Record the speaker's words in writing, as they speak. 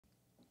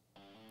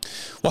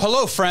Well,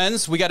 hello,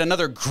 friends. We got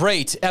another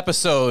great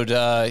episode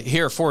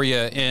here for you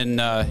in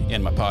my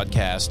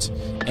podcast,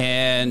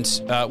 and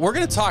we're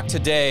going to talk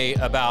today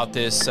about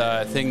this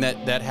thing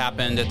that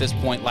happened at this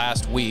point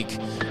last week.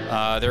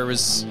 There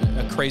was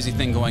a crazy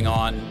thing going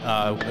on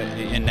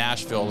in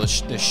Nashville,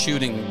 this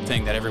shooting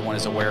thing that everyone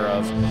is aware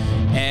of,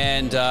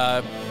 and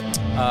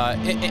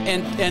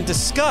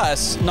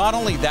discuss not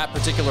only that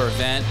particular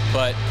event,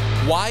 but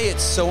why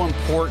it's so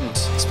important,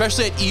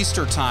 especially at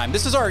Easter time.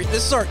 This is our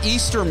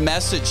Easter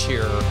message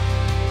here.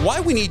 Why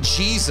we need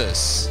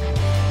Jesus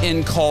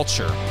in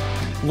culture.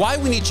 Why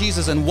we need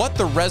Jesus and what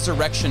the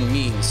resurrection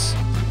means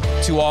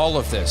to all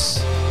of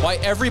this. Why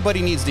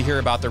everybody needs to hear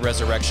about the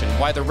resurrection.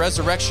 Why the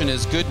resurrection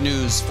is good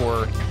news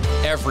for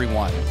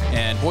everyone.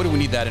 And boy, do we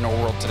need that in our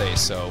world today.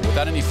 So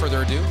without any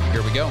further ado,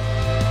 here we go.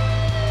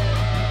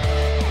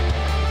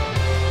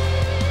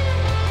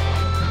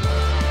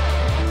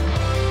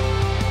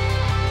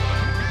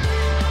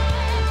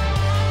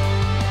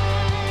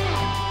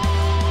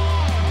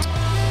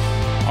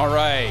 All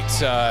right.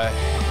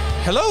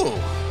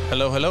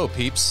 Hello,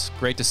 peeps.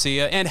 Great to see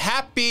you. And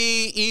happy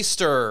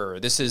Easter.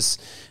 This is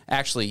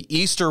actually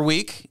Easter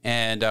week,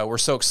 and we're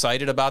so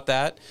excited about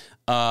that.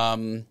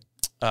 Man,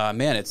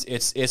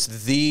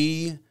 it's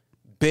the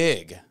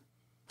big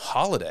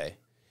holiday.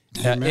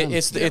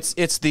 It's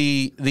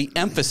the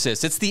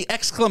emphasis. It's the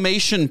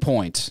exclamation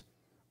point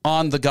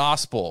on the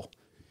gospel.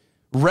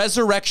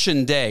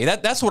 Resurrection Day.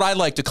 That's what I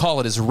like to call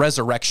it, is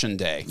Resurrection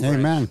Day.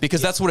 Amen.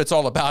 Because that's what it's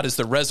all about, is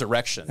the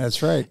resurrection.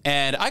 That's right.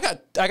 And I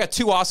got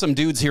two awesome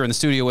dudes here in the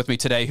studio with me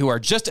today who are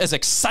just as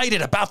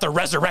excited about the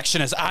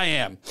resurrection as I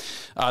am.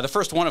 The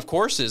first one, of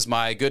course, is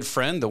my good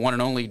friend, the one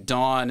and only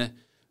Don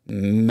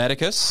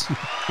Medicus.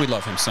 We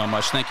love him so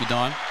much. Thank you,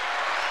 Don.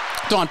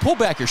 Don, pull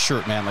back your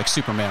shirt, man, like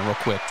Superman, real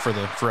quick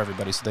for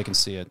everybody so they can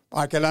see it.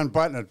 I can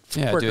unbutton it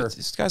quicker. Dude,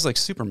 this guy's like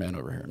Superman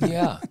over here, man.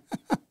 Yeah.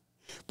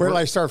 Where till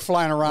I start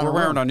flying around? We're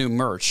wearing our new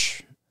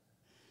merch.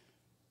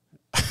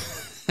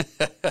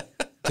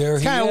 There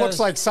he Kind of is. looks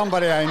like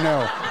somebody I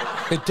know.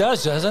 It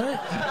does, doesn't it?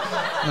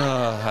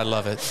 I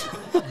love it.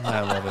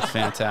 I love it.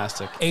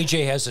 Fantastic.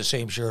 AJ has the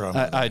same shirt on.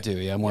 I do,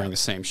 yeah. I'm wearing the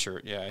same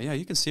shirt. Yeah,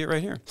 you can see it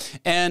right here.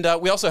 And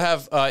we also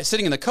have,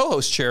 sitting in the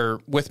co-host chair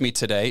with me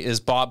today is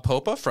Bob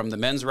Popa from the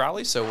Men's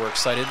Rally, so we're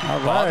excited. All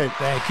Bob. right.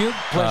 Thank you.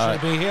 Pleasure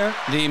to be here.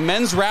 The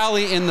Men's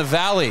Rally in the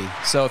Valley.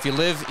 So if you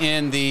live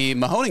in the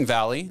Mahoning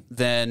Valley,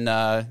 then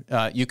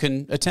you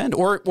can attend.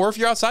 Or if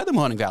you're outside the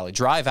Mahoning Valley,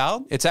 drive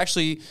out. It's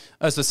actually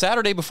it's the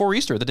Saturday before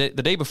Easter, the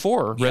day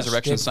before Yes,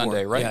 Resurrection day before,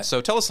 Sunday, right? yeah.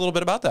 So tell us a little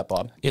bit about that,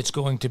 Bob. It's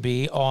going to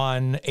be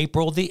on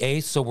April the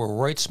 8th, so we're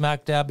right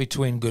smack dab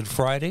between Good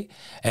Friday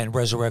and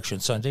Resurrection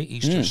Sunday,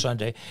 Easter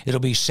Sunday. It'll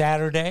be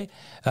Saturday,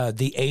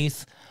 the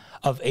 8th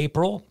of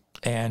April,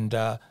 and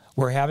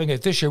we're having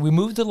it this year. We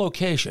moved the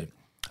location.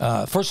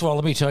 First of all,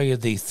 let me tell you,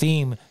 the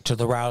theme to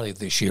the rally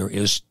this year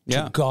is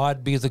To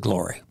God Be the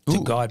Glory.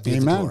 To God Be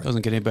the Glory.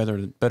 Doesn't get any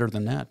better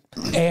than that.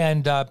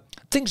 And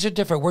things are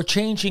different. We're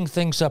changing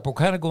things up. We're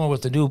kind of going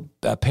with the new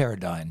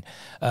paradigm,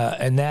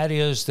 and that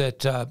is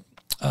that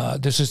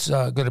this is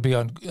going to be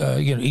on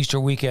Easter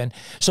weekend.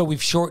 So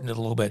we've shortened it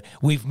a little bit.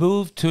 We've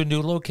moved to a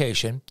new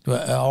location.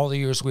 All the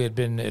years we had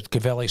been at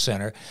Cavelli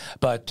Center,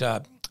 but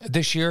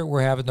this year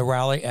we're having the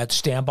rally at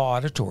Stambaugh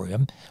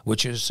Auditorium,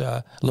 which is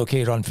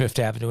located on 5th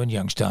Avenue in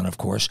Youngstown, of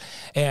course.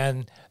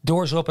 And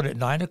doors open at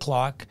 9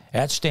 o'clock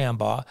at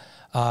Stambaugh.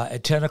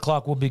 At 10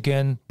 o'clock, we'll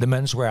begin the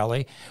men's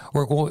rally.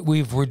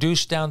 We've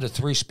reduced down to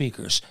 3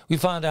 speakers. We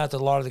found out that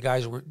a lot of the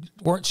guys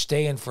weren't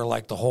staying for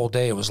like the whole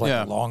day. It was like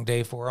a long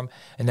day for them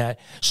and that.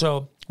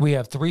 So we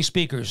have 3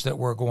 speakers that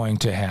we're going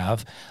to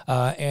have,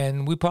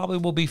 and we probably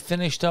will be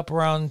finished up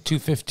around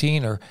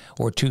 2:15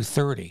 or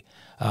 2:30.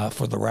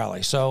 For the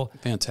rally. So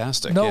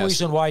fantastic. No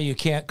reason why you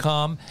can't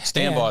come.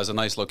 Stambaugh is a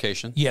nice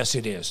location. Yes,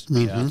 it is.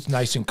 Mm-hmm. Yeah, it's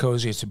nice and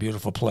cozy. It's a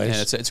beautiful place.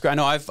 And it's great. I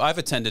know I've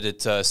attended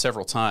it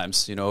several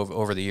times,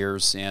 over the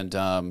years, and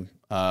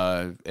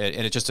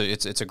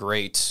it's a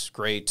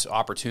great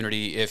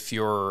opportunity if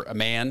you're a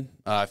man.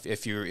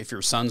 If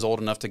your son's old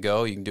enough to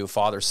go, you can do a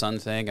father-son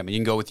thing. I mean, you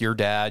can go with your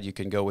dad, you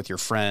can go with your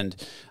friend.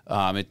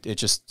 It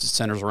just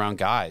centers around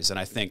guys, and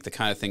I think the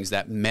kind of things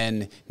that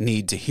men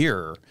need to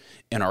hear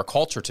in our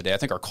culture today. I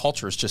think our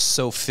culture is just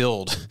so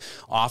filled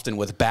often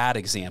with bad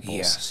examples.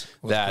 Yes,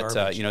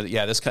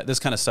 that this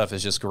kind of stuff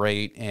is just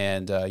great,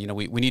 and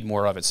we need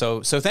more of it.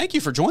 So thank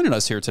you for joining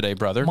us here today,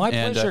 brother. My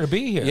pleasure to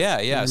be here. Yeah.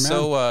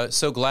 Amen.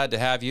 So glad to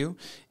have you,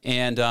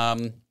 and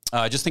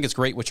I just think it's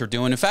great what you're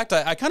doing. In fact,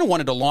 I kind of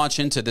wanted to launch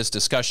into this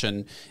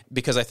discussion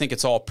because I think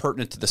it's all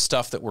pertinent to the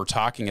stuff that we're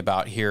talking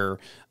about here.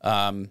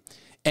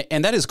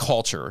 And that is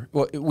culture.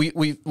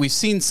 We've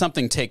seen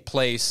something take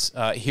place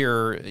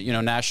here,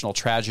 national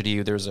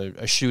tragedy. There's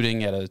a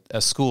shooting at a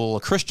school, a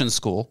Christian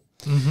school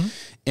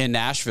in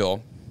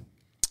Nashville.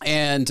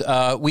 And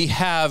we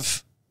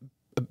have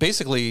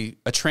basically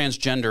a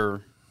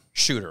transgender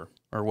shooter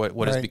or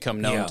what has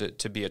become known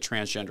to be a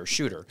transgender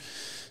shooter.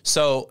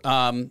 So,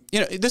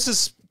 this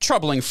is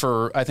troubling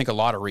for, I think, a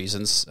lot of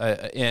reasons.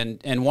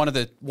 And one of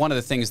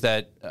the things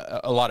that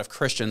a lot of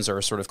Christians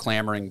are sort of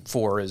clamoring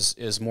for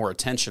is more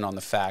attention on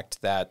the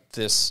fact that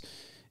this,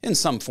 in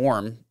some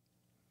form,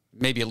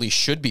 maybe at least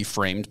should be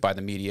framed by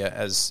the media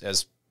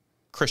as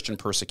Christian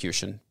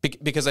persecution,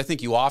 because I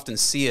think you often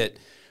see it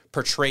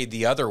portrayed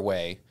the other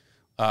way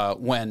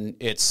when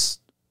it's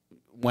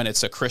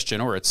a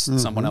Christian or it's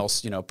someone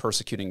else,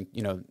 persecuting,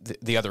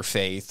 the other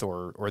faith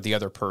or the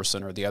other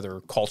person or the other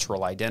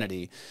cultural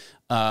identity.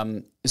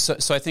 So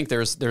I think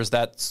there's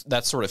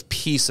that sort of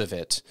piece of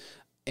it.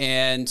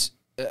 And,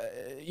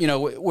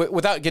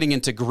 without getting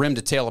into grim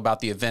detail about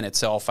the event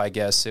itself, I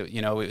guess,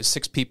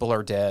 6 people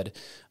are dead.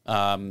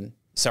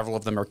 Several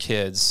of them are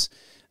kids.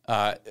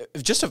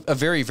 Just a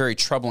very, very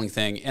troubling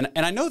thing. And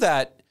I know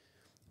that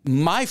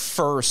my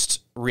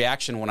first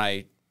reaction when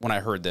I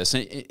heard this,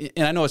 and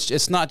I know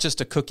it's not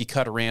just a cookie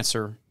cutter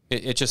answer.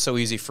 It's just so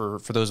easy for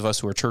those of us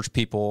who are church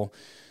people.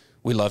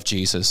 We love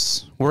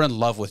Jesus. We're in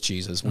love with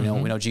Jesus. We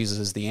know Jesus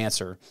is the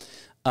answer.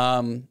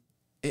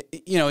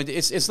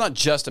 It's not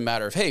just a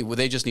matter of, hey, well,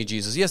 they just need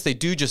Jesus. Yes, they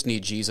do just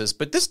need Jesus.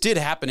 But this did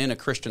happen in a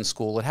Christian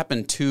school. It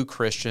happened to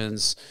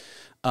Christians.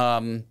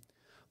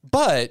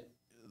 But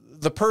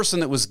the person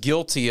that was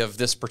guilty of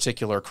this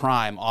particular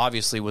crime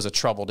obviously was a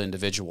troubled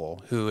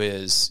individual who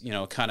is,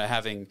 kind of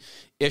having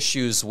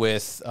issues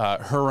with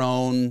her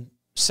own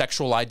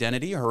sexual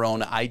identity, her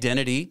own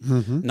identity,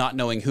 not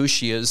knowing who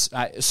she is,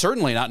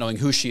 certainly not knowing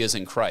who she is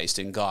in Christ,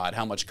 in God,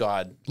 how much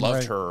God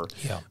loved her,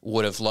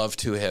 would have loved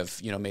to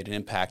have, made an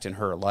impact in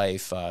her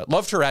life,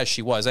 loved her as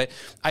she was.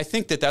 I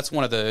think that's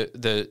one of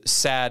the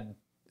sad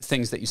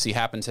things that you see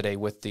happen today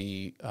with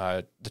the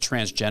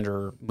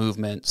transgender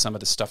movement, some of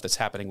the stuff that's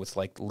happening with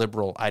like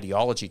liberal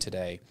ideology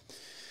today.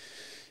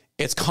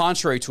 It's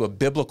contrary to a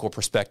biblical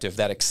perspective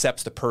that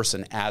accepts the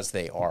person as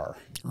they are.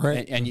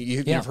 Right. And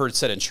you've heard it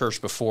said in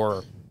church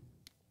before.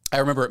 I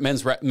remember at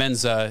men's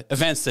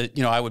events that,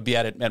 I would be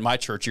at my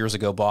church years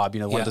ago, Bob,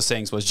 one of the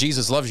sayings was,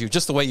 Jesus loves you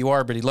just the way you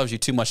are, but he loves you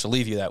too much to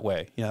leave you that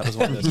way. That was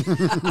one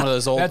of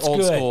those old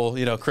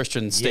school,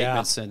 Christian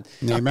statements. And,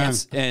 Amen.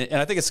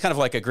 And I think it's kind of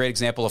like a great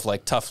example of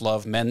like tough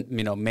love, man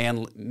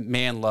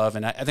love.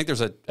 And I think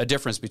there's a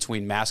difference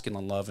between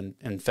masculine love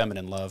and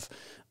feminine love.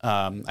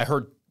 I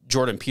heard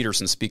Jordan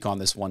Peterson speak on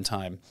this one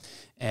time,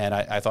 and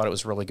I thought it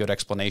was a really good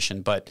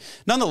explanation. But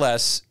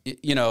nonetheless,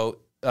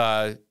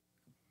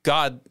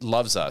 God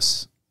loves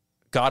us.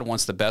 God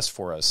wants the best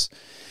for us.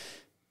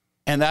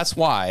 And that's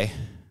why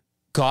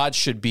God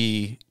should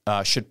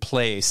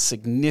play a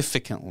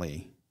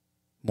significantly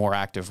more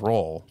active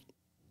role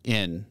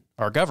in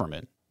our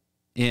government,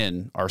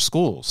 in our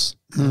schools,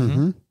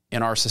 in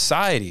our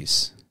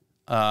societies.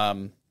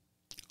 And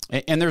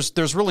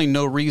there's really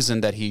no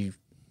reason that he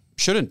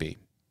shouldn't be,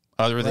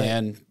 other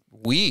than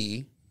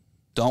we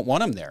don't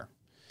want him there.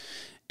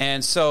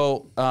 And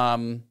so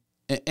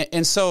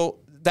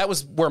that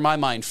was where my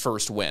mind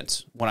first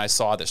went when I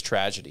saw this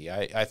tragedy.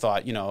 I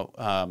thought,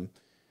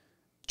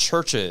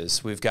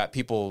 churches, we've got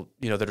people,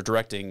 that are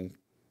directing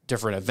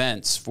different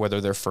events, whether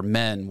they're for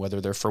men,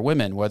 whether they're for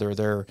women, whether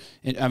they're,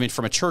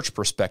 from a church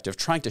perspective,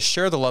 trying to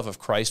share the love of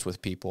Christ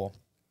with people.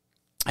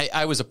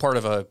 I was a part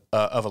of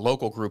a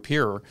local group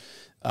here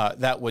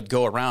that would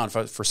go around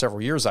for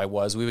several years.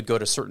 We would go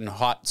to certain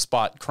hot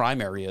spot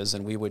crime areas,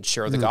 and we would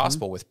share the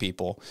gospel with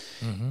people,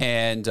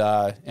 and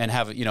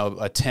have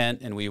a tent,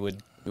 and we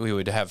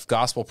would have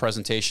gospel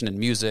presentation and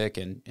music,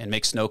 and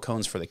make snow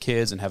cones for the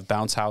kids, and have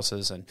bounce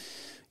houses, and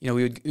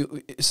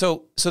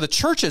so the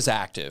church is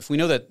active. We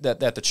know that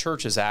the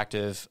church is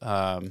active.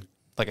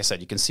 Like I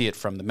said, you can see it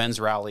from the men's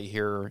rally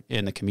here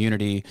in the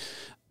community.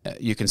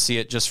 You can see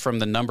it just from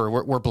the number.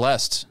 We're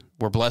blessed.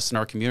 We're blessed in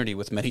our community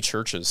with many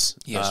churches.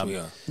 Yes, we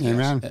are.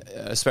 Amen.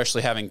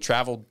 Especially having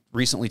traveled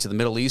recently to the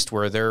Middle East,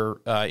 where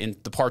in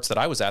the parts that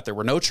I was at, there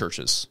were no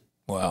churches.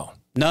 Wow.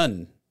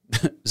 None.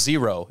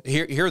 Zero.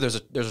 Here there's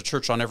a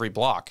church on every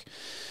block.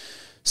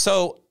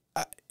 So,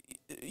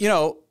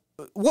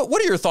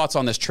 what are your thoughts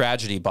on this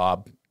tragedy,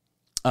 Bob?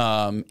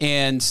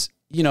 And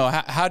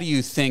how do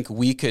you think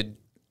we could?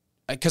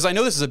 Because I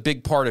know this is a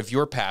big part of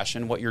your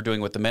passion, what you're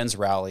doing with the men's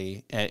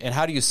rally, and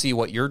how do you see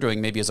what you're doing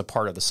maybe as a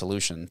part of the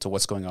solution to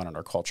what's going on in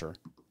our culture?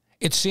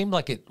 It seemed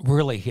like it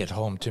really hit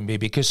home to me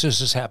because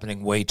this is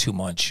happening way too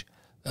much.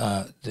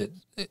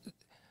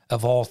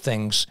 Of all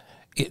things,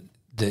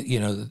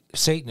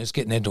 Satan is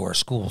getting into our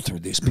school through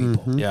these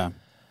people. Yeah.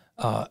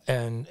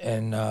 And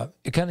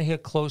it kind of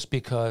hit close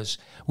because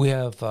we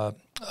have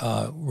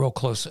real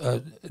close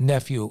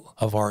nephew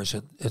of ours.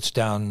 It's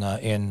down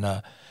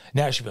in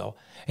Nashville,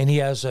 and he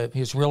has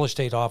his real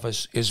estate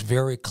office is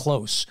very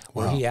close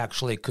where he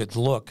actually could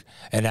look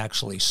and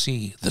actually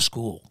see the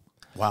school.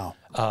 Wow.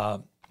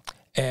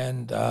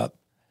 And I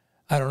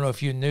don't know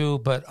if you knew,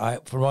 but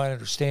from what I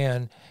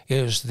understand,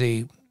 is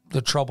the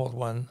troubled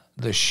one,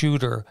 the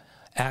shooter,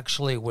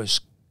 actually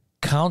was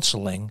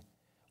counseling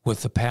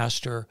with the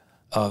pastor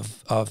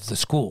of the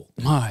school.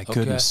 My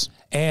goodness.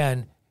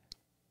 And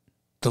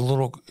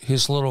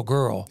his little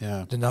girl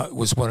Yeah.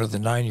 was one of the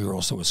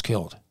 9-year-olds that was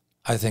killed.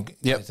 I think.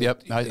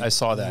 Yep. I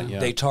saw that. Yeah.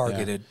 They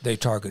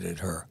targeted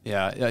her.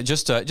 Yeah,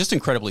 just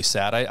incredibly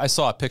sad. I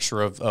saw a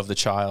picture of the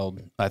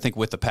child, I think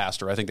with the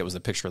pastor. I think that was the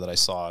picture that I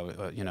saw,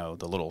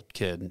 the little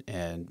kid,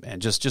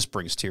 and just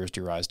brings tears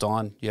to your eyes.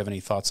 Dawn, you have any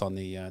thoughts on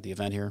the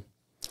event here?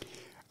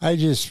 I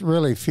just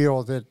really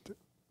feel that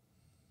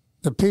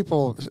the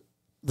people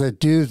that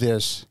do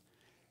this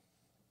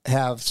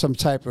have some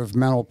type of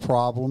mental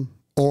problem,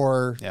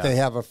 or they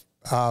have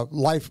a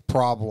life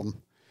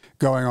problem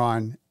going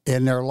on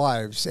in their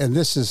lives, and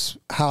this is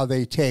how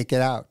they take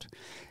it out.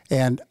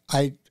 And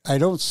I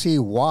don't see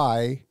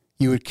why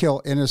you would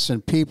kill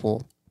innocent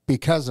people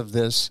because of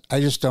this. I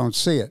just don't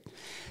see it.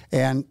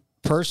 And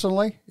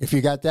personally, if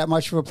you got that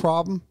much of a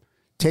problem,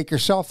 take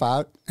yourself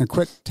out and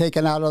quit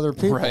taking out other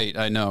people. Right,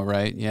 I know,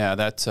 right? Yeah,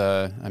 that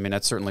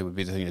certainly would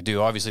be the thing to do.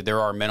 Obviously, there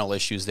are mental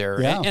issues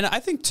there. Yeah. And I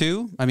think,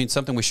 too,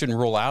 something we shouldn't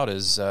rule out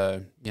is,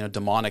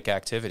 demonic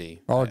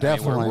activity. Oh,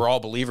 definitely. We're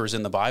all believers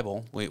in the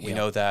Bible. We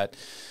know that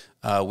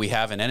we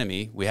have an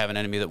enemy. We have an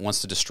enemy that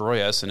wants to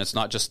destroy us, and it's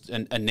not just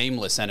a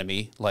nameless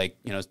enemy. Like,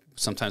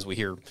 sometimes we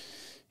hear,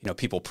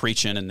 people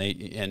preaching,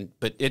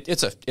 but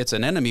it's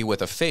an enemy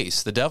with a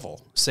face, the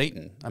devil,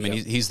 Satan.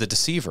 He's the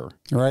deceiver.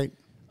 Right.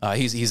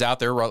 He's out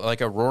there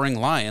like a roaring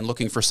lion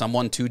looking for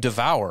someone to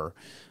devour.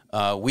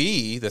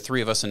 We, the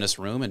three of us in this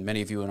room, and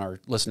many of you in our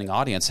listening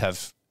audience,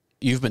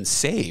 you've been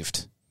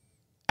saved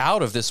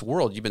out of this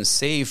world. You've been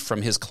saved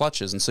from his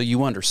clutches, and so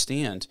you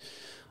understand.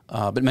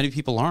 But many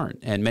people aren't,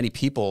 and many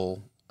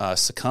people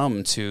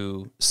succumb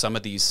to some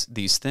of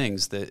these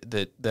things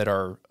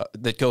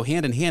that go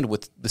hand in hand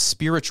with the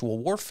spiritual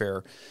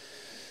warfare.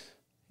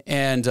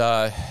 And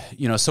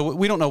so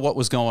we don't know what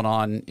was going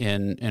on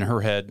in her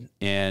head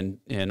and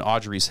in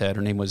Audrey's head.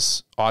 Her name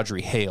was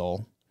Audrey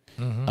Hale.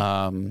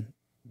 Mm-hmm.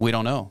 We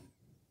don't know.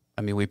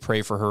 We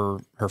pray for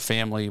her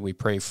family. We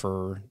pray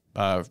for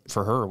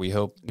her. We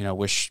hope,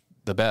 wish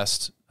the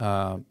best.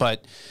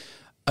 But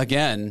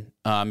again,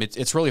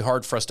 it's really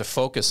hard for us to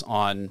focus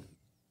on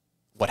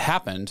what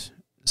happened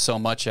so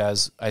much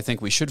as I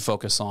think we should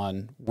focus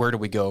on where do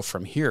we go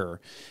from here.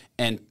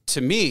 And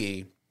to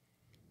me,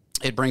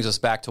 it brings us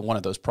back to one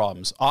of those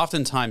problems.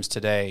 Oftentimes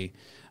today,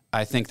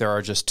 I think there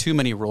are just too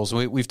many rules.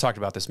 We've talked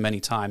about this many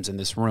times in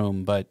this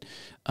room, but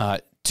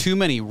too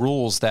many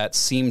rules that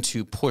seem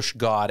to push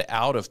God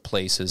out of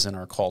places in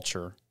our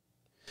culture.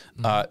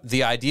 Mm-hmm.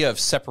 The idea of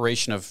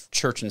separation of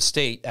church and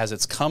state, as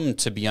it's come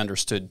to be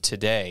understood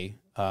today,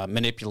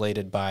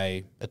 manipulated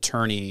by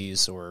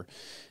attorneys or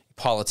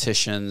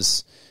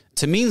politicians,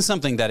 to mean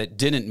something that it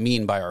didn't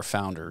mean by our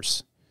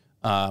founders.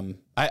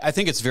 I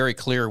think it's very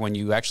clear when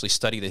you actually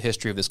study the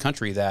history of this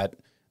country that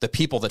the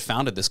people that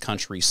founded this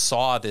country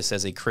saw this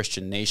as a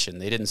Christian nation.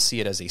 They didn't see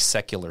it as a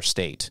secular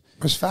state.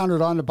 It was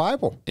founded on the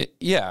Bible.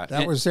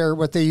 That was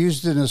what they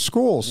used in the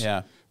schools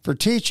for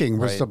teaching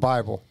was the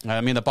Bible.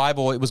 The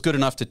Bible, it was good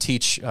enough to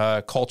teach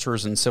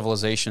cultures and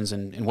civilizations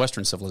in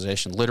Western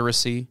civilization,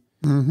 literacy.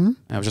 Mm-hmm.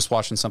 I was just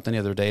watching something the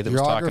other day that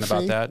was talking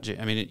about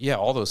that.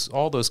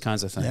 All those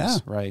kinds of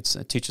things, right?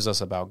 It teaches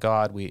us about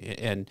God.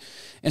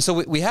 So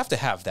we have to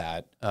have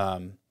that.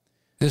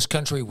 This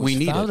country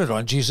was founded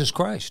on Jesus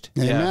Christ.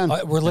 Amen.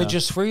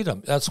 Religious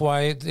freedom. That's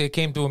why they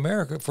came to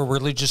America, for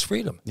religious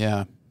freedom.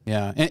 Yeah,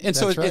 yeah. And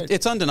so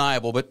it's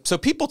undeniable. But so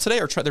people today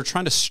they're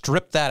trying to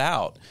strip that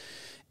out.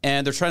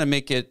 And they're trying to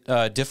make it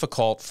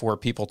difficult for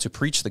people to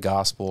preach the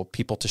gospel,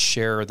 people to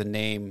share the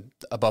name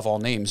above all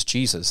names,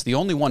 Jesus, the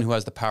only one who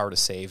has the power to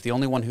save, the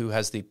only one who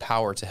has the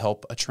power to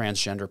help a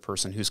transgender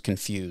person who's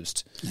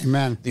confused.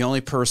 Amen. The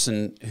only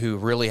person who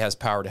really has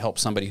power to help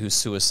somebody who's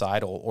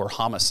suicidal or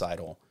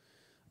homicidal.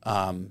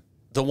 The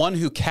one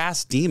who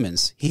casts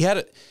demons.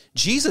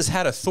 Jesus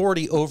had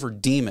authority over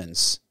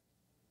demons.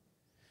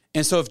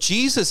 And so if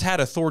Jesus had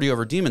authority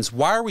over demons,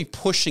 why are we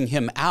pushing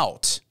him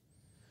out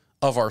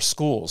of our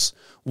schools?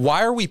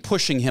 Why are we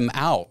pushing him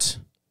out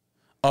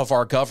of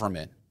our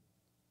government?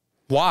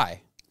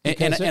 Why?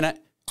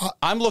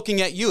 I'm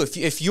looking at you.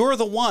 If you're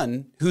the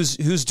one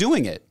who's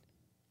doing it,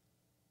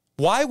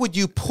 why would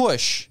you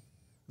push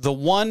the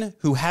one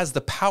who has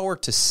the power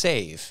to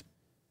save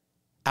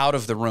out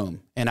of the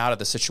room and out of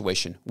the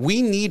situation?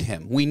 We need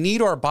him. We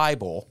need our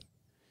Bible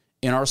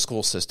in our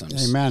school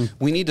systems. Amen.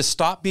 We need to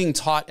stop being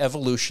taught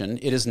evolution.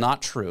 It is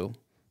not true.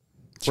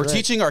 We're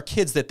teaching our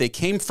kids that they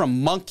came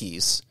from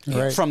monkeys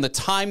from the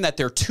time that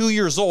they're 2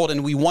 years old,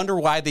 and we wonder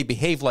why they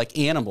behave like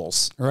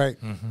animals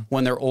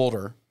when they're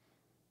older.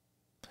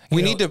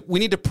 We need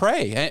to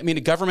pray.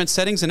 Government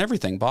settings and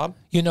everything, Bob.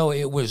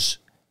 It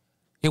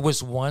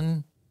was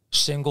one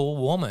single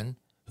woman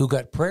who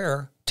got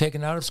prayer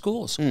taken out of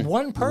schools.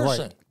 One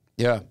person. Right.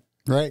 Yeah.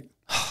 Right.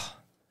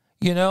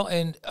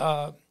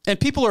 And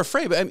people are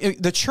afraid.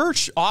 The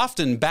church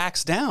often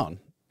backs down.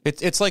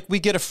 It's like we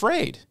get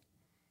afraid,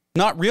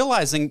 not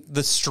realizing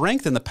the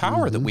strength and the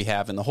power that we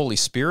have in the Holy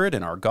Spirit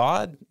and our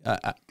God.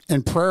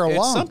 And prayer alone.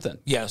 It's something.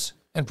 Yes.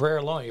 And prayer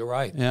alone. You're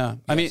right. Yeah.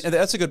 Yes.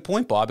 That's a good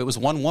point, Bob. It was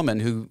one woman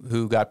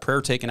who got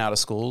prayer taken out of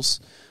schools.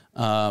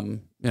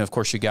 of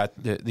course, you got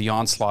the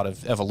onslaught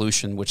of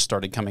evolution, which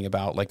started coming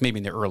about like maybe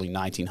in the early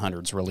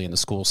 1900s, really in the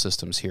school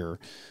systems here.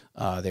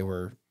 They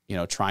were,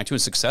 trying to,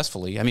 and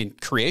successfully. I mean,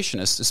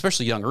 creationists,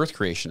 especially young Earth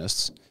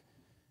creationists,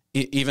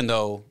 even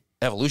though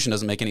evolution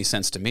doesn't make any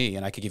sense to me,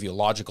 and I could give you a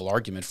logical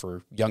argument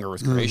for young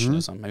Earth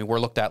creationism. I mean, we're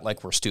looked at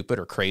like we're stupid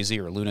or crazy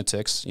or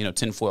lunatics,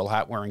 tinfoil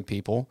hat wearing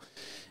people,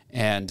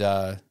 and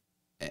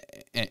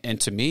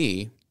to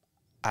me,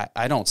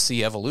 I don't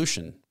see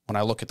evolution. When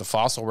I look at the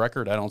fossil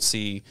record, I don't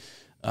see,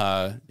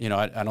 I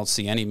don't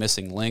see any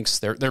missing links.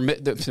 They're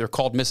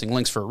called missing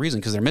links for a reason,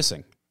 because they're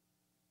missing.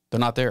 They're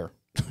not there.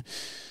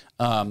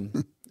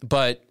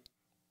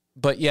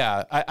 But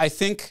yeah, I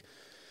think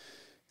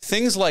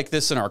things like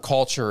this in our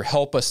culture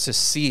help us to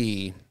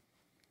see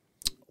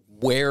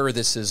where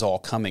this is all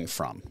coming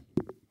from.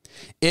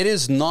 It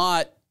is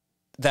not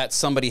that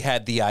somebody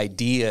had the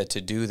idea to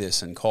do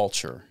this in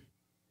culture.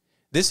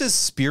 This is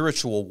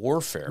spiritual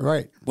warfare.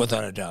 Right.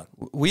 Without a doubt.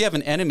 We have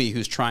an enemy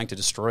who's trying to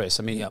destroy us.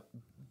 I mean,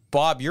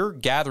 Bob, you're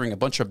gathering a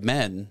bunch of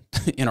men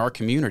in our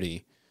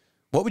community.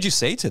 What would you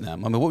say to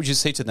them? I mean, what would you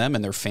say to them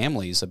and their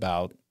families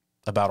about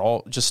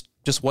all just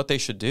what they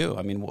should do?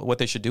 I mean, what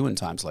they should do in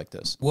times like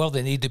this? Well,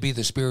 they need to be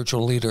the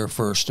spiritual leader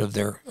first of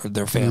their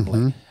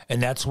family.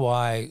 And that's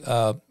why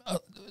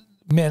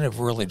men have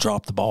really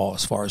dropped the ball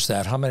as far as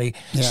that. How many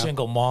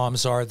single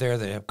moms are there?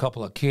 They have a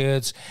couple of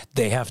kids.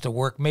 They have to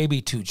work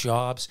maybe 2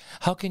 jobs.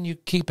 How can you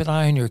keep an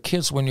eye on your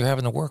kids when you're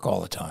having to work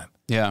all the time?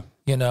 Yeah.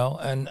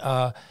 And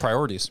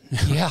priorities.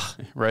 Yeah.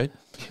 Right.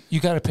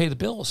 You got to pay the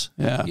bills.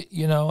 Yeah.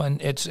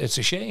 And it's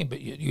a shame, but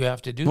you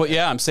have to do that.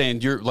 Yeah, I'm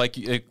saying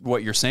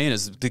what you're saying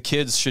is the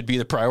kids should be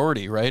the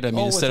priority, right? I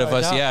mean, instead of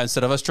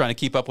us trying to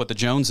keep up with the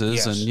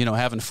Joneses and,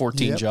 having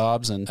 14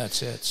 jobs and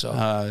that's it.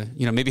 So,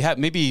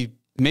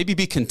 maybe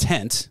be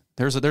content.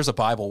 There's a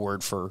Bible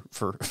word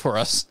for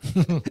us.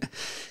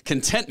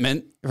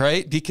 Contentment,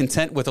 right? Be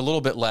content with a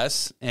little bit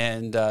less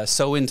and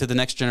sow into the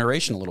next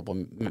generation a little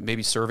bit.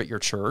 Maybe serve at your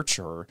church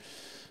or,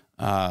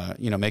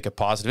 make a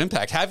positive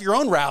impact. Have your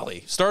own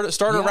rally. Start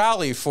a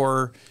rally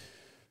for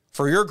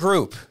your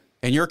group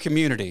and your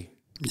community.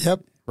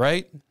 Yep.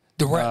 Right?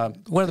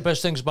 One of the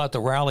best things about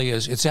the rally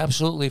is it's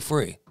absolutely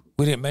free.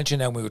 We didn't mention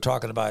that when we were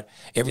talking about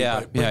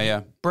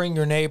everybody. Bring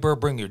your neighbor,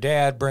 bring your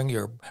dad, bring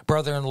your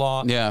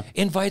brother-in-law. Yeah.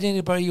 Invite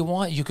anybody you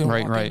want. You can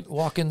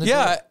walk in the door.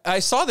 Yeah, I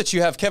saw that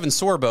you have Kevin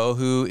Sorbo,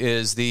 who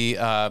is he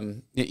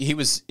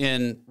was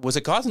in, was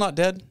it God's Not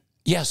Dead?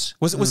 Yes.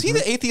 Was he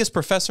the atheist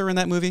professor in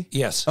that movie?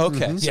 Yes.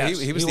 Okay. So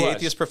he was the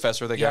atheist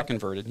professor that got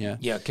converted. Yeah.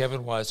 Yeah,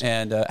 Kevin was.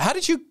 And how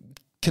did you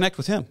connect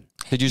with him?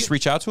 Did you just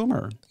reach out to him,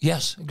 or?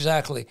 Yes,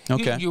 exactly.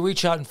 Okay. You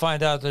reach out and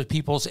find out the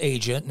people's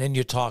agent, and then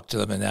you talk to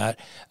them and that,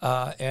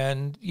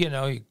 and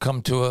you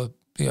come to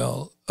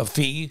a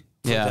fee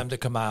for them to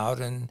come out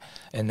and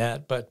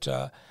that. But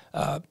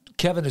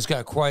Kevin has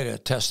got quite a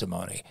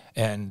testimony,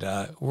 and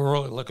we're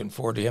really looking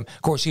forward to him.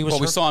 Of course, he was.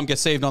 Well, we saw him get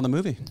saved on the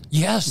movie.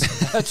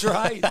 Yes, that's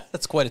right.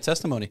 That's quite a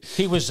testimony.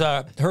 He was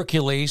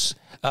Hercules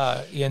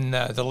in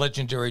the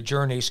Legendary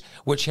Journeys,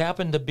 which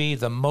happened to be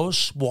the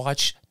most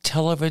watched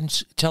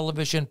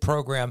television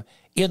program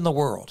in the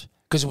world,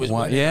 because it was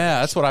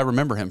that's what I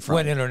remember him from.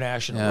 Went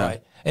international,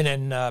 right? And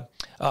then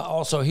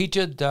also he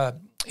did a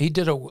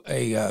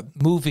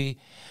movie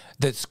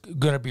that's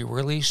going to be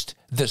released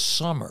this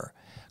summer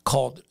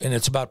and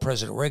it's about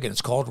President Reagan.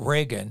 It's called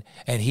Reagan,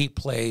 and he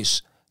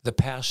plays the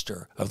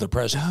pastor of the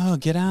president. Oh,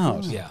 get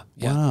out! Yeah.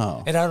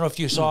 Wow. And I don't know if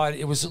you saw it.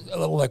 It was a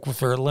little like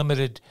for a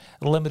limited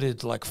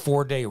like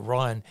 4-day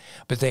run,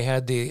 but they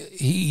had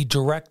he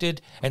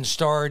directed and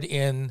starred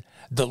in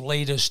the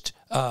latest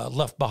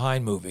Left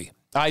Behind movie.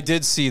 I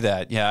did see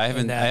that. Yeah, I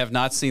have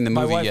not seen the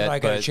movie yet. My wife and I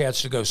got a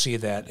chance to go see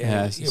that. And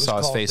I saw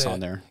his face on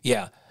there.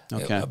 Yeah.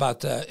 Okay.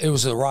 It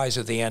was the rise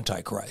of the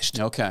Antichrist.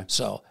 Okay.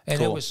 So, and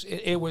cool.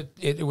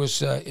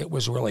 it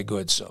was really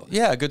good. So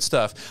yeah, good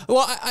stuff.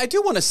 Well, I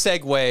do want to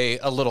segue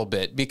a little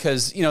bit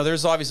because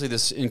there's obviously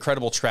this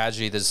incredible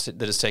tragedy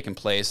that has taken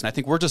place, and I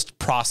think we're just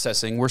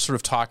processing. We're sort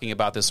of talking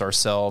about this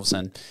ourselves,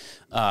 and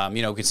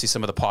we can see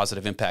some of the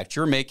positive impact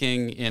you're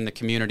making in the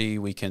community.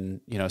 We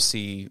can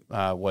see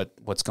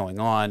what's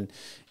going on,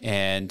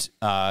 and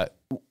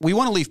we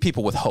want to leave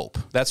people with hope.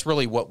 That's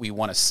really what we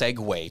want to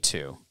segue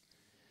to.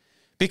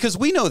 Because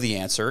we know the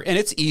answer, and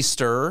it's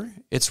Easter,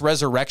 it's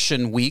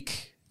Resurrection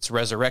Week, it's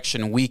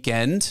Resurrection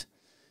Weekend.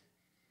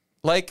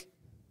 Like,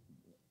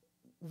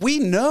 we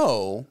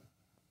know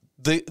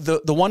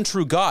the one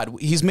true God.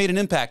 He's made an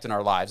impact in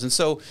our lives. And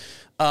so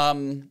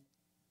what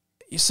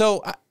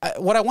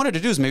I wanted to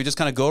do is maybe just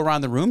kind of go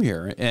around the room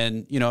here.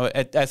 And,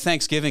 at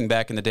Thanksgiving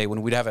back in the day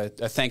when we'd have a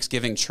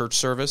Thanksgiving church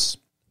service,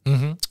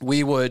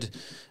 we would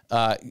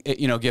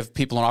give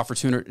people an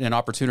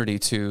opportunity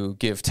to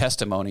give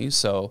testimonies.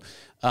 So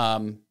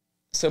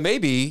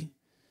maybe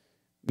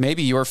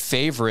your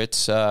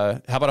favorite.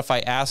 How about if I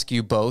ask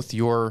you both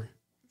your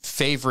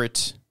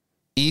favorite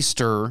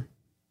Easter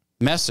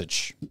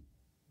message,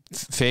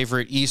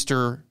 favorite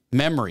Easter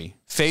memory,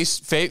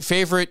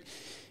 favorite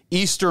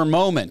Easter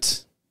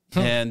moment,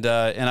 and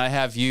I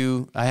have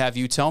you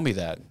tell me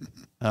that.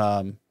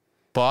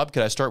 Bob,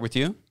 could I start with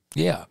you?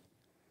 Yeah.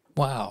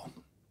 Wow.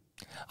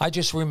 I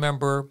just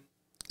remember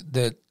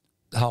that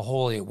how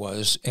holy it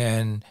was,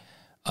 and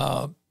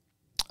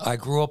I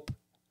grew up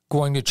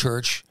going to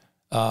church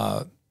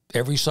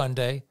every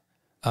Sunday.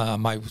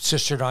 My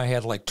sister and I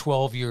had like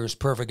 12 years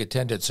perfect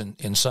attendance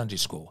in Sunday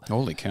school.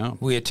 Holy cow.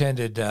 We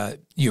attended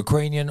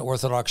Ukrainian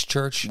Orthodox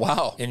Church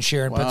in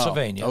Sharon,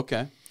 Pennsylvania.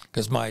 Okay.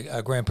 Because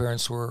my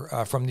grandparents were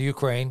from the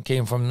Ukraine,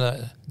 came from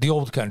the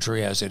old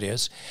country as it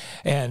is.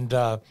 And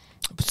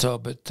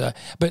so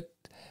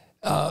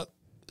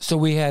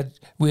we had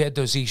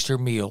those Easter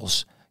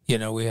meals. You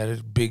know, we had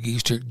a big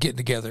Easter getting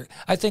together.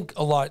 I think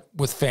a lot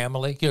with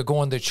family, you know,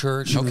 going to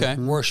church,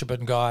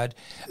 worshiping God,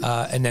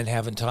 and then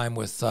having time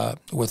with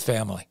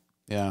family.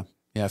 Yeah,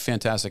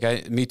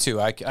 fantastic. Me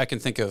too. I can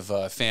think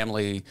of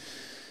family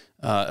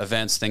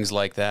events, things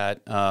like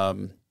that.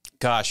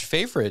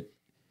 Favorite.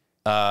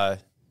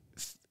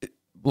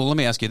 Well, let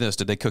me ask you this: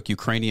 did they cook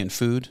Ukrainian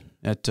food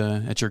at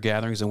your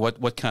gatherings, and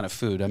what kind of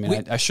food? I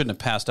mean, I shouldn't have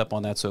passed up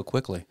on that so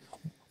quickly.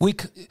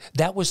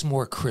 That was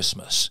more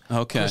Christmas.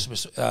 Okay.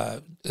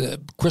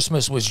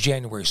 Christmas was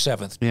January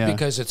 7th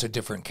because it's a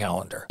different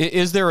calendar.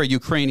 Is there a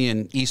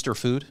Ukrainian Easter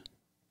food?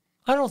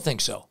 I don't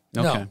think so.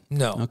 Okay.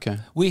 No. Okay.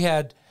 We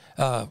had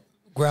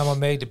Grandma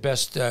made the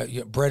best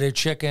breaded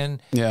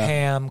chicken,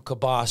 ham,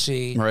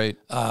 kielbasa, right?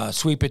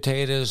 Sweet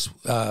potatoes,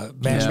 mashed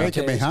potatoes.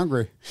 Making me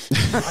hungry.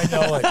 I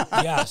know it.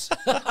 Yes.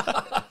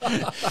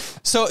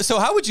 So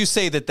how would you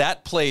say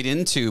that played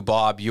into,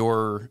 Bob,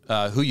 your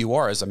who you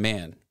are as a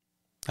man?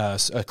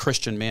 A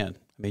Christian man.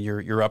 I mean,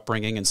 your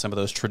upbringing and some of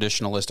those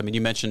traditionalist. I mean,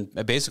 you mentioned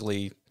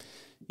basically,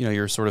 you know,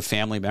 your sort of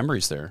family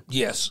memories there.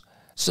 Yes.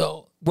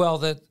 So, well,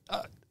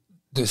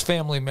 those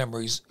family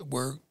memories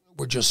were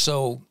just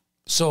so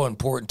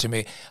important to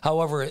me.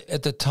 However,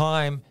 at the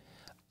time,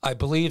 I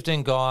believed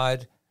in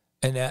God,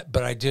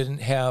 but I didn't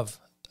have.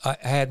 I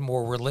had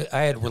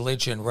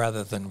religion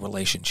rather than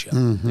relationship.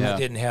 Mm-hmm. I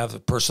didn't have a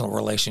personal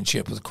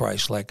relationship with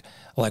Christ like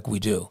we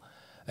do,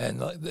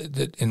 and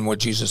in what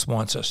Jesus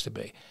wants us to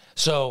be.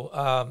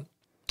 So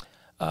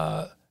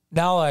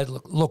now I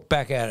look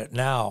back at it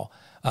now,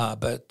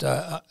 but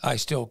I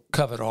still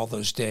covet all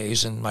those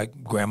days. And my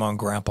grandma and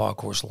grandpa, of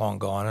course, long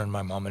gone, and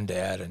my mom and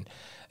dad,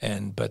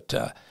 but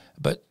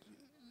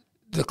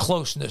the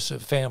closeness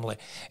of family.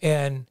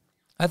 And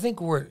I think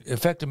where it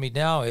affected me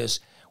now is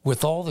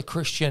with all the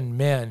Christian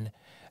men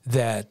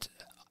that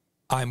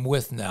I'm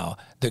with now,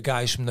 the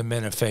guys from the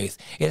Men of Faith.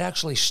 It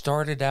actually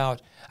started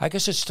out, I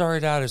guess it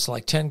started out as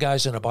like 10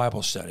 guys in a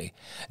Bible study.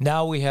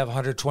 Now we have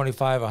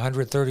 125,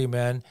 130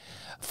 men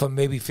from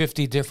maybe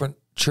 50 different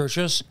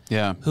churches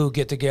who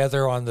get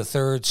together on the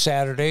third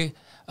Saturday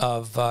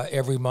of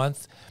every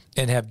month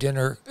and have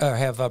dinner,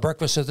 have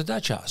breakfast at the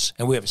Dutch House.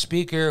 And we have a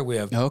speaker, we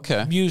have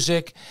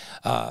music,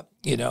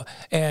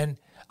 and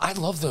I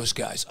love those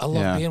guys. I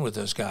love being with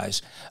those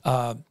guys.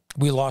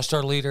 We lost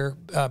our leader,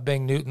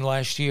 Bing Newton,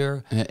 last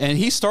year. And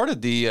he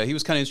started he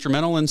was kind of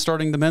instrumental in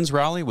starting the men's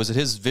rally. Was it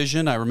his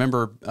vision? I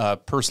remember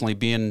personally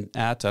being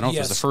I don't know if it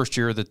was the first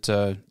year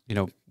that,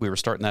 we were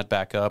starting that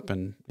back up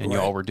and you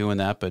all were doing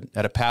that, but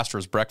at a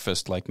pastor's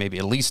breakfast, like maybe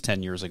at least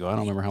 10 years ago. I don't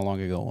remember how long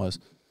ago it was.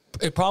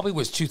 It probably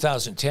was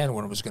 2010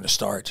 when it was going to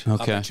start. Okay.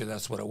 I'll bet you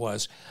that's what it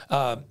was.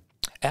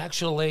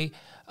 Actually,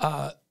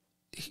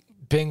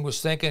 Bing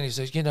was thinking, he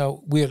says,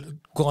 we had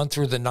gone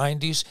through the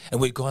 90s and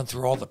we'd gone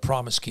through all the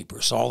Promise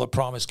Keepers. I remember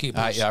Promise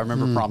Keepers. I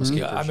remember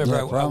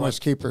Promise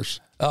Keepers.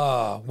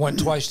 Went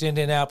twice to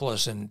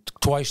Indianapolis and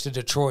twice to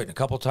Detroit, and a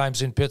couple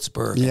times in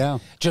Pittsburgh. Yeah.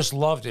 Just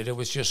loved it. It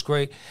was just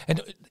great. And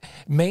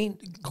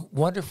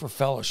wonderful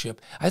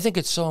fellowship. I think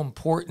it's so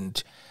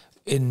important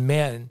in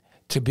men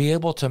to be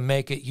able to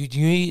make it.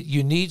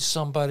 You need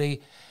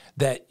somebody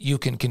that you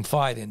can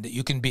confide in, that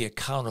you can be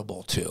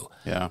accountable to.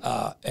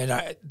 Yeah.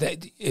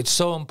 It's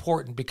so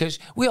important because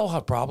we all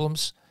have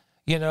problems,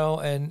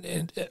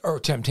 and or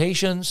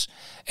temptations,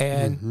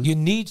 and you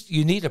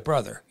need a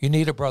brother. You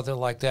need a brother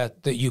like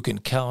that you can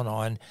count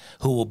on,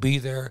 who will be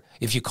there.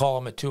 If you call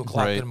him at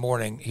 2:00 in the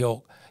morning,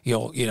 he'll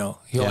talk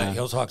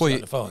to you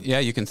on the phone. Yeah,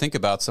 you can think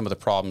about some of the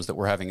problems that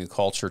we're having in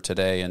culture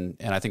today, and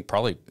I think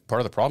probably part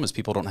of the problem is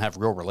people don't have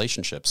real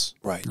relationships,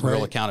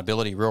 real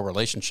accountability, real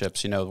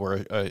relationships.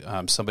 Where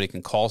somebody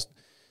can call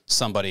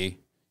somebody,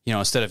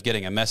 instead of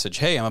getting a message,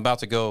 "Hey, I'm about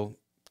to go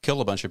kill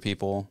a bunch of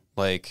people,"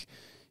 like,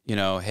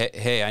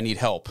 hey, I need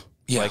help.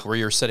 Yeah. Like where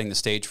you're setting the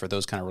stage for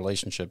those kind of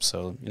relationships.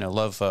 So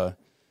love.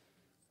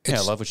 I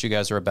love what you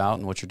guys are about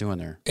and what you're doing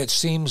there. It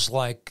seems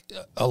like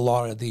a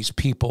lot of these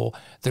people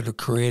that are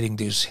creating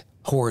these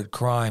horrid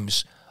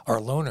crimes are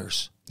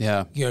loners.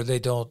 Yeah.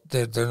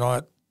 They're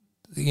not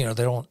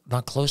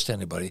close to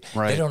anybody.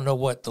 Right. They don't know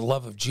what the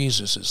love of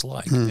Jesus is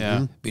like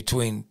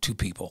between two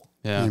people.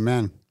 Yeah.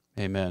 Amen.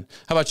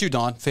 How about you,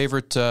 Don?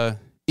 Favorite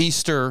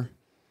Easter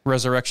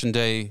Resurrection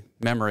Day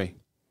memory?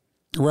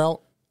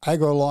 Well, I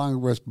go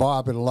along with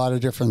Bob in a lot of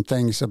different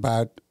things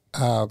about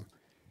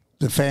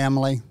the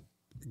family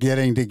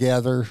getting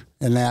together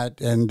and that,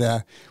 and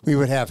we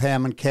would have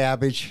ham and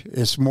cabbage.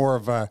 It's more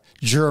of a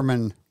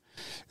German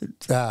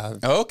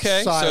side of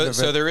it.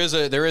 So there is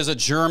a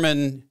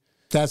German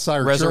That's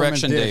our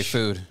Resurrection German Day dish.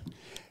 food.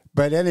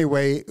 But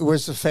anyway, it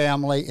was the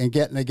family and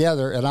getting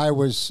together. And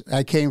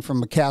I came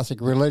from a Catholic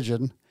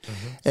religion,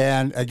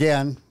 and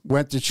again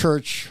went to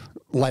church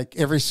like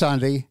every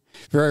Sunday.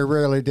 Very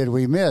rarely did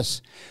we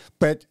miss,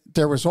 but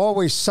there was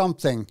always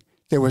something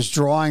that was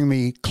drawing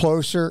me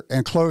closer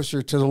and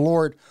closer to the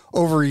Lord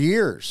over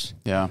years.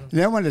 Yeah. And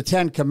then when the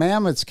 10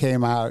 Commandments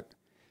came out,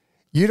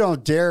 you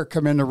don't dare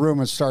come in the room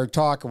and start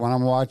talking when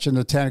I'm watching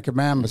the 10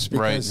 Commandments,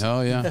 because Right.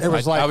 Oh, yeah. it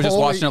was like I was just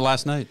holy- watching it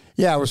last night.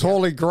 Yeah, it was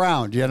holy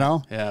ground, you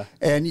know? Yeah.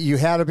 And you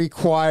had to be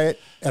quiet.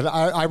 And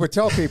I would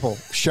tell people,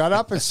 shut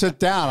up and sit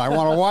down. I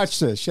want to watch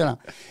this, you know?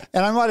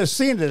 And I might have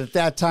seen it at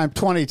that time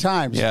 20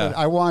 times, Yeah. but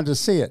I wanted to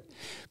see it.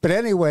 But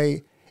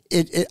anyway,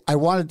 I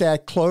wanted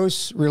that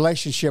close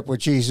relationship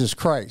with Jesus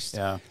Christ.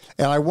 Yeah.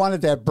 And I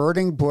wanted that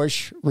burning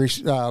bush,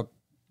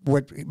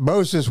 what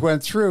Moses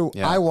went through.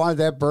 Yeah. I wanted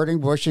that burning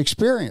bush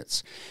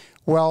experience.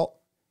 Well,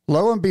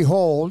 lo and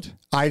behold,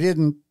 I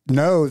didn't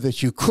know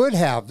that you could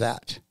have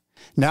that.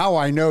 Now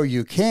I know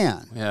you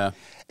can. Yeah.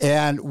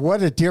 And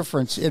what a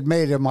difference it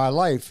made in my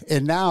life.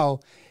 And now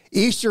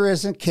Easter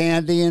isn't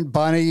candy and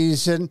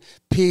bunnies and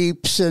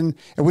peeps. And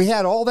we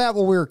had all that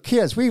when we were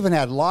kids. We even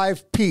had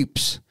live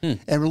peeps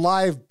and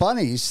live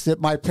bunnies that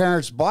my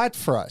parents bought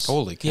for us.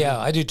 Holy cow. Yeah,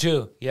 I do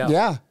too. Yeah.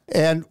 Yeah.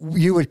 And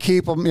you would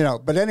keep them, you know.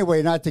 But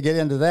anyway, not to get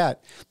into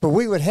that. But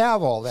we would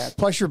have all that.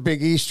 Plus your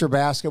big Easter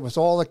basket with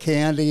all the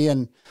candy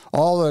and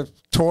all the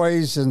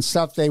toys and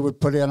stuff they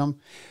would put in them.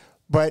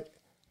 But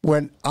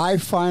when I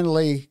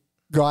finally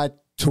got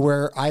to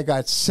where I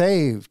got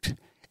saved,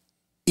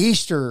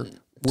 Easter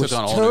was Took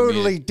on all new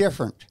totally meaning.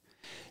 different.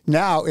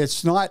 Now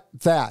it's not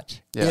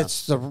that. Yeah.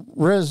 It's the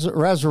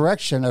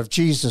resurrection of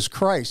Jesus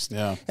Christ,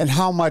 Yeah. and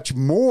how much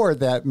more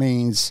that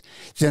means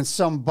than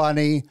some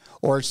bunny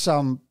or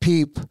some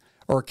peep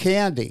or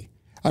candy.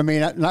 I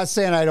mean, I'm not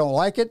saying I don't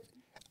like it,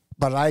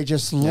 but I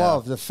just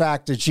love the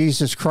fact that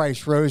Jesus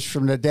Christ rose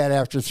from the dead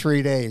after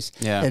 3 days.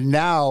 Yeah. And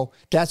now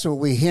that's what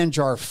we hinge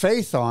our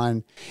faith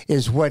on,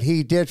 is what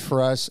he did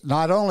for us,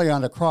 not only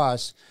on the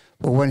cross,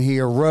 but when he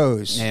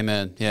arose.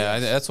 Amen. Yeah,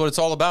 that's what it's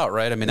all about,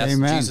 right? I mean, that's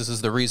Amen. Jesus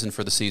is the reason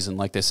for the season,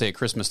 like they say at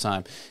Christmas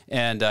time.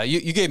 And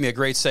you gave me a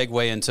great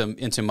segue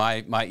into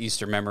my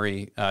Easter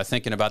memory,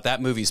 thinking about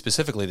that movie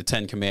specifically, the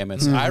 10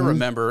 Commandments. I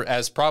remember,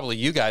 as probably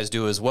you guys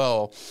do as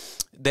well,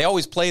 they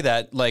always play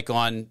that like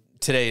on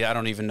today. I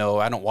don't even know.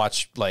 I don't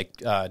watch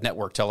like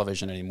network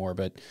television anymore,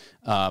 but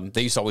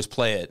they used to always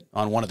play it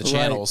on one of the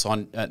channels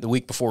on the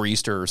week before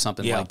Easter or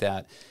something like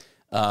that.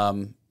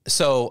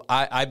 So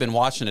I've been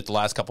watching it the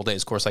last couple of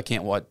days. Of course, I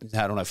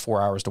don't have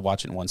 4 hours to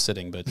watch it in one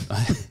sitting, but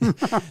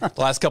the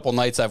last couple of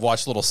nights I've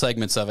watched little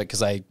segments of it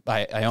because I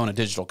own a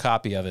digital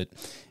copy of it.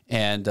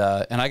 And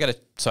I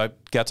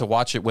got to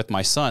watch it with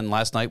my son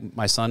last night.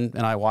 My son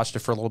and I watched it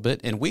for a little bit,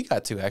 and we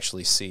got to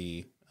actually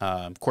see,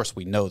 of course,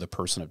 we know the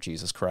person of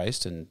Jesus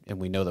Christ, and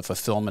we know the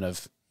fulfillment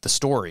of the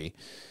story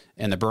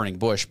and the burning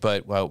bush,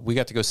 but we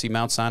got to go see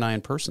Mount Sinai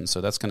in person. So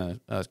that's going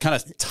to kind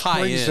of tie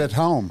Brings in. it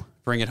home.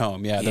 Bring it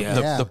home, yeah.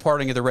 Yeah. The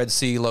parting of the Red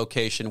Sea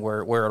location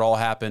where it all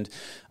happened.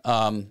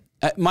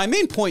 My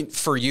main point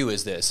for you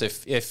is this: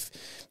 if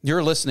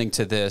you're listening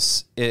to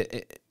this,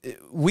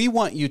 we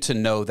want you to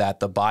know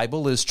that the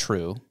Bible is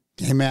true.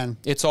 Amen.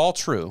 It's all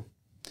true.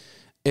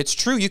 It's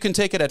true. You can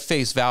take it at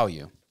face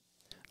value.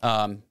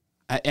 And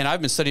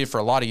I've been studying it for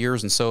a lot of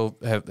years, and so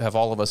have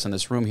all of us in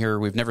this room here.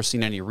 We've never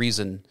seen any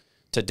reason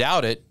to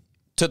doubt it.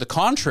 To the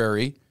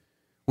contrary,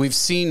 we've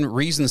seen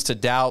reasons to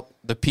doubt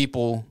the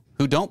people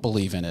who don't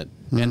believe in it,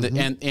 and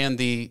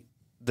the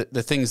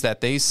things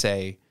that they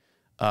say.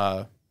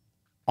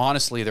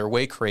 Honestly, they're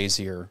way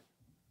crazier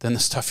than the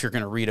stuff you're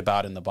going to read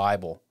about in the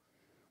Bible.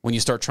 When you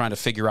start trying to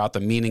figure out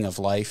the meaning of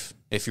life,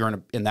 if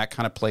you're in that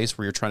kind of place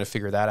where you're trying to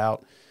figure that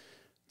out,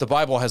 the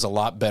Bible has a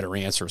lot better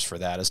answers for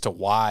that as to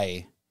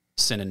why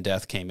sin and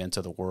death came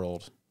into the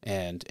world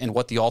and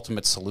what the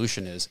ultimate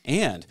solution is.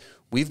 And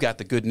we've got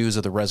the good news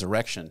of the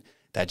resurrection,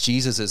 that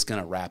Jesus is going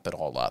to wrap it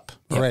all up.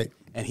 Right.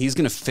 And he's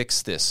going to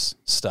fix this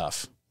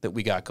stuff that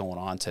we got going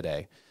on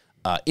today.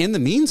 In the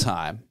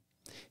meantime,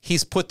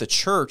 he's put the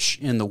church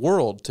in the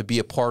world to be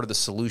a part of the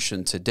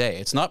solution today.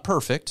 It's not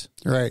perfect.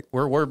 Right.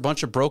 We're a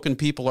bunch of broken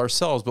people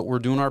ourselves, but we're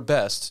doing our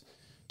best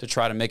to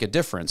try to make a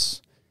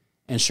difference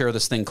and share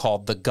this thing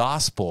called the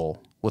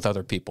gospel with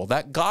other people.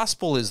 That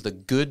gospel is the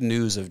good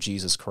news of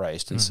Jesus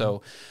Christ. And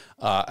so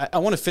I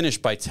want to finish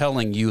by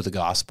telling you the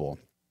gospel,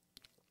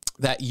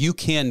 that you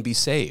can be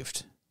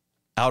saved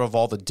out of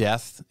all the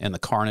death and the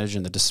carnage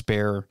and the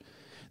despair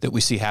that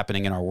we see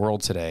happening in our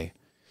world today.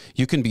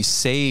 You can be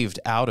saved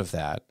out of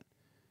that.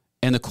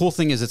 And the cool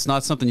thing is, it's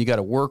not something you got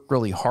to work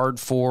really hard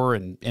for,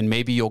 and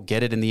maybe you'll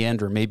get it in the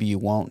end, or maybe you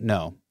won't.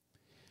 No.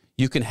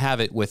 You can have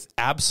it with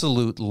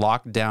absolute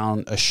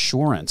lockdown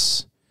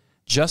assurance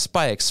just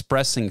by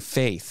expressing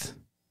faith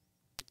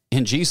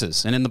in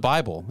Jesus and in the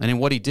Bible and in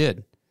what he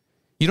did.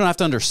 You don't have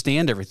to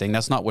understand everything.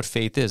 That's not what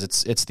faith is.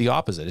 It's the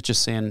opposite. It's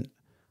just saying,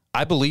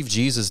 I believe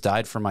Jesus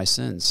died for my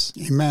sins.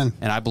 Amen.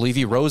 And I believe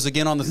he rose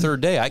again on the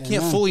third day. I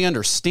can't fully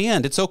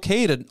understand. It's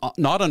okay to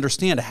not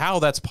understand how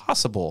that's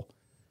possible.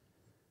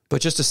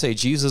 but just to say,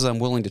 Jesus, I'm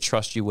willing to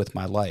trust you with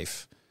my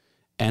life.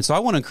 And so I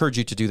want to encourage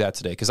you to do that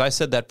today, because I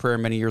said that prayer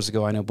many years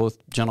ago. I know both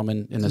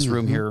gentlemen in this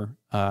room here,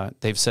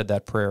 they've said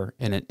that prayer,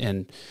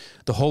 and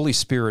the Holy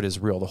Spirit is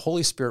real. The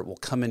Holy Spirit will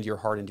come into your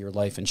heart, into your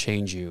life, and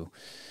change you.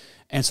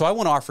 And so I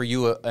want to offer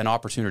you an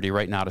opportunity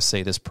right now to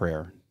say this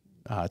prayer.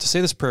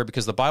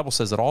 Because the Bible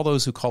says that all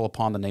those who call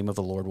upon the name of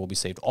the Lord will be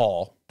saved.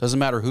 All. Doesn't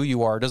matter who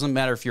you are. Doesn't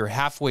matter if you're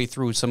halfway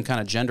through some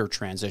kind of gender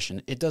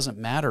transition. It doesn't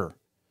matter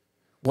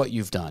what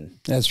you've done.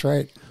 That's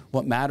right.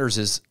 What matters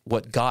is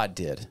what God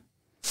did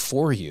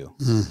for you.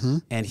 Mm-hmm.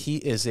 And he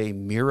is a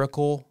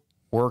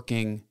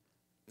miracle-working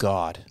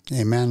God.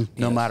 Amen.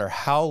 No matter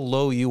how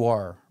low you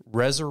are,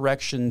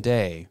 Resurrection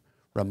Day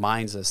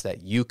reminds us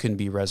that you can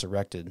be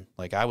resurrected.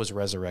 Like I was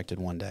resurrected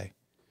one day.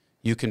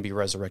 You can be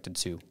resurrected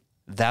too.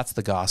 That's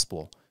the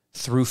gospel.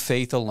 Through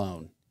faith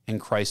alone, in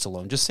Christ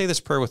alone. Just say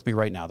this prayer with me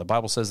right now. The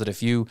Bible says that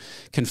if you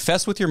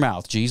confess with your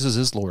mouth Jesus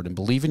is Lord and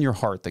believe in your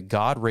heart that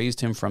God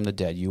raised him from the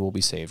dead, you will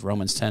be saved.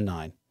 Romans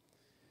 10:9.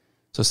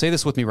 So say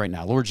this with me right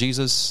now. Lord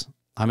Jesus,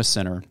 I'm a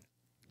sinner,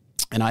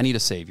 and I need a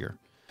Savior.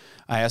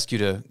 I ask you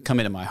to come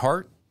into my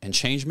heart and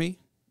change me.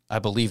 I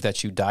believe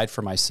that you died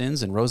for my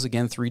sins and rose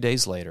again 3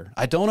 days later.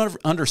 I don't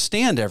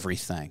understand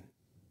everything,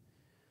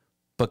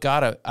 but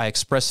God, I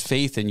express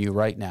faith in you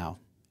right now,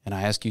 and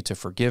I ask you to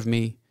forgive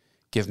me,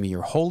 give me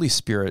your Holy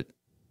Spirit,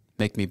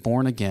 make me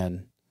born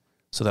again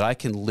so that I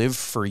can live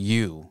for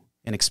you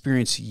and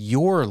experience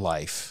your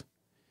life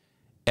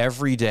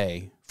every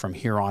day from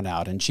here on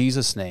out. In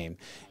Jesus' name,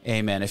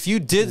 amen. If you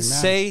did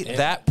say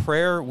that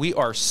prayer, we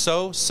are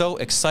so, so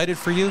excited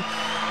for you.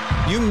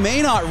 You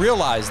may not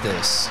realize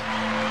this,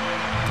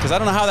 because I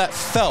don't know how that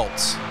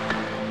felt,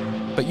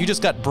 but you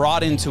just got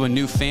brought into a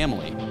new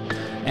family.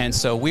 And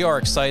so we are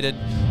excited.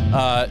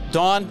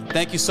 Don,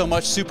 thank you so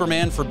much,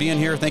 Superman, for being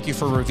here. Thank you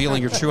for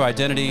revealing your true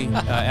identity.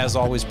 As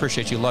always,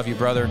 appreciate you. Love you,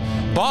 brother.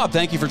 Bob,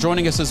 thank you for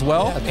joining us as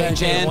well. Yeah,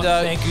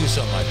 thank you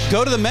so much.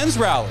 Go to the men's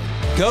rally.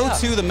 Go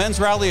to the men's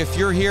rally if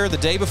you're here the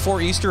day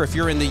before Easter, if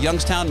you're in the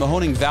Youngstown,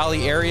 Mahoning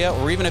Valley area,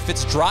 or even if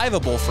it's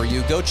drivable for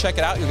you, go check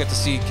it out. You'll get to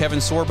see Kevin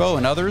Sorbo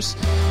and others.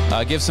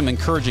 Give some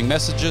encouraging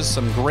messages,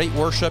 some great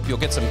worship. You'll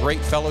get some great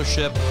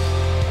fellowship.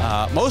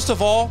 Most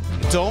of all,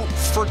 don't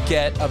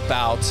forget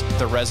about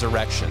the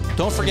resurrection.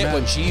 Don't forget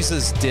what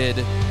Jesus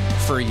did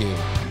for you,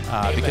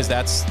 because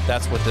that's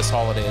what this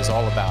holiday is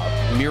all about.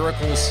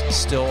 Miracles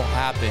still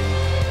happen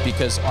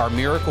because our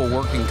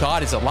miracle-working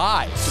God is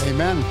alive.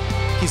 Amen.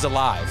 He's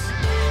alive.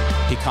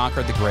 He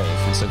conquered the grave,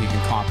 and so he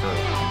can conquer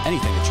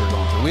anything that you're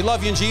going through. We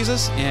love you in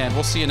Jesus, and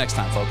we'll see you next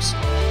time, folks.